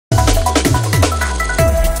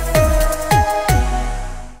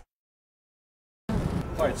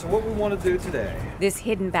All right, so what we want to do today. This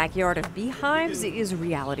hidden backyard of beehives is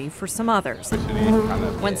reality for some others.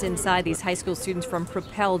 Once inside, these high school students from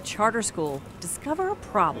Propel Charter School discover a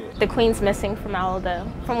problem. The queen's missing from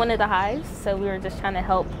one of the hives, so we were just trying to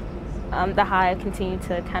help the hive continue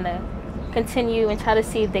and try to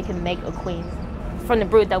see if they can make a queen from the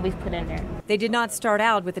brood that we've put in there. They did not start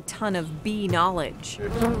out with a ton of bee knowledge.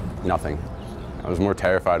 Nothing. I was more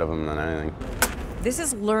terrified of them than anything. This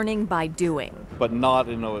is learning by doing. But not,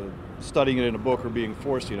 studying it in a book or being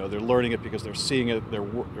forced, they're learning it because they're seeing it, they're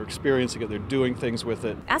experiencing it, they're doing things with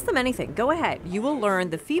it. Ask them anything, go ahead. You will learn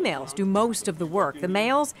the females do most of the work. The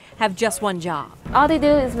males have just one job. All they do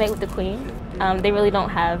is mate with the queen. They really don't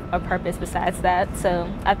have a purpose besides that.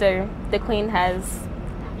 So after the queen has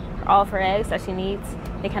all of her eggs that she needs,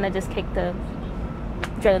 they kind of just kick the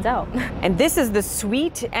drones out. And this is the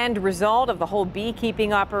sweet end result of the whole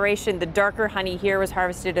beekeeping operation. The darker honey here was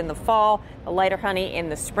harvested in the fall, the lighter honey in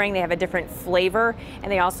the spring. They have a different flavor,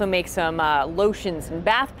 and they also make some lotions and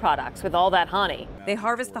bath products with all that honey. They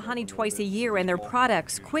harvest the honey twice a year, and their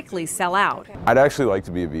products quickly sell out. I'd actually like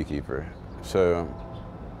to be a beekeeper, so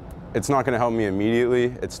it's not going to help me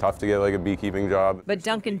immediately. It's tough to get like a beekeeping job. But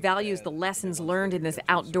Duncan values the lessons learned in this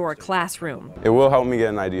outdoor classroom. It will help me get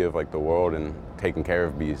an idea of like the world and taking care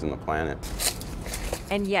of bees and the planet.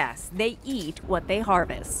 And yes, they eat what they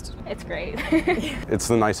harvest. It's great. It's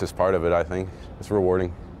the nicest part of it, I think. It's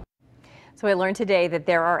rewarding. So I learned today that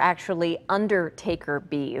there are actually undertaker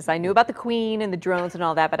bees. I knew about the queen and the drones and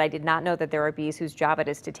all that, but I did not know that there are bees whose job it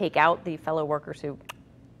is to take out the fellow workers who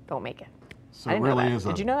don't make it. So I it didn't know really that. is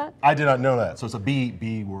Did you know that? I did not know that. So it's a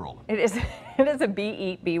bee world. It is a bee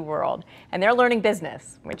eat bee world, and they're learning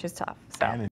business, which is tough. So.